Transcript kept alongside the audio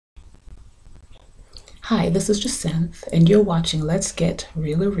Hi, this is Jascinth, and you're watching Let's Get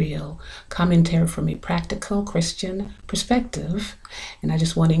Really Real, commentary from a practical Christian perspective. And I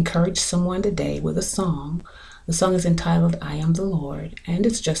just want to encourage someone today with a song. The song is entitled, I Am the Lord, and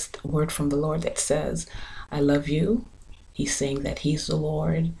it's just a word from the Lord that says, I love you. He's saying that He's the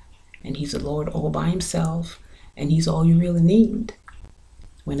Lord, and He's the Lord all by Himself, and He's all you really need.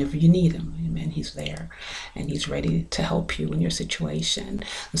 Whenever you need Him, amen, He's there, and He's ready to help you in your situation.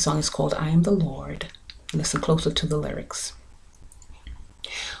 The song is called I Am the Lord. Listen closer to the lyrics.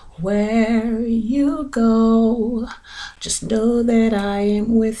 Where you go, just know that I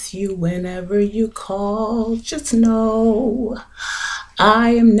am with you. Whenever you call, just know I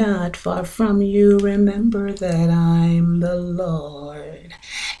am not far from you. Remember that I'm the Lord,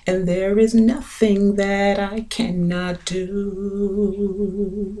 and there is nothing that I cannot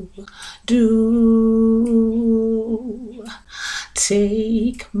do.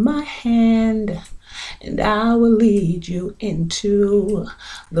 Take my hand, and I will lead you into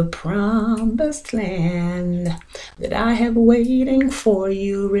the promised land that I have waiting for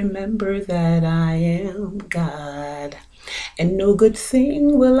you. Remember that I am God, and no good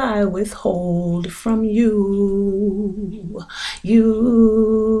thing will I withhold from you.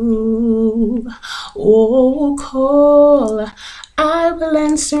 Oh, call, I will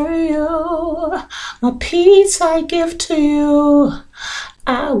answer you. My peace I give to you.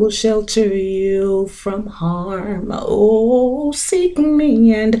 I will shelter you from harm. Oh, seek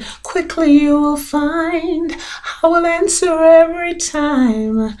me and quickly you will find. I will answer every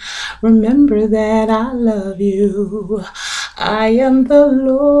time. Remember that I love you. I am the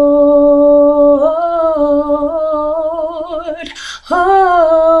Lord.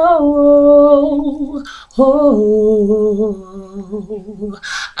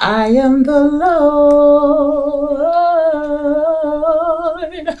 I am the Lord.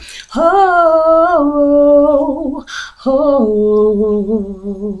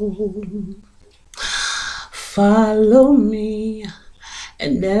 Follow me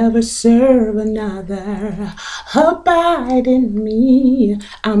and never serve another. Abide in me.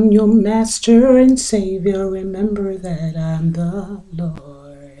 I'm your master and savior. Remember that I'm the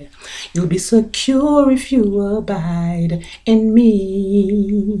Lord. You'll be secure if you abide in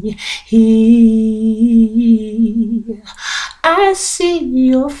me. I see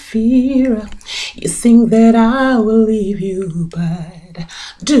your fear. You think that I will leave you, but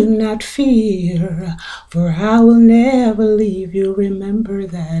do not fear, for I will never leave you. Remember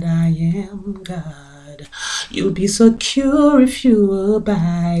that I am God. You'll be secure if you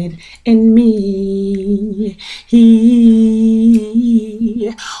abide in me.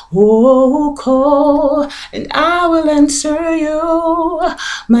 Oh, call, and I will answer you.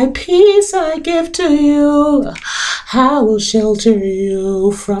 My peace I give to you. I will shelter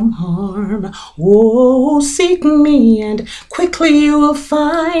you from harm. Oh, seek me and quickly you will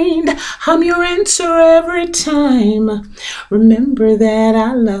find. I'm your answer every time. Remember that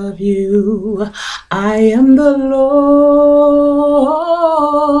I love you. I am the Lord.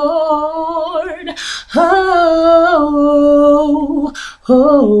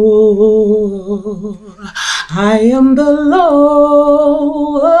 I am the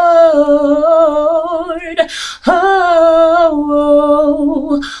Lord.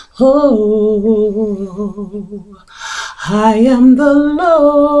 I am the Lord.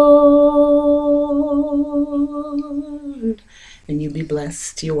 And you be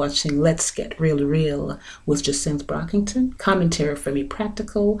blessed. You're watching Let's Get Really Real with Jascinth Brockington. Commentary from a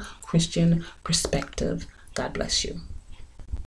practical Christian perspective. God bless you.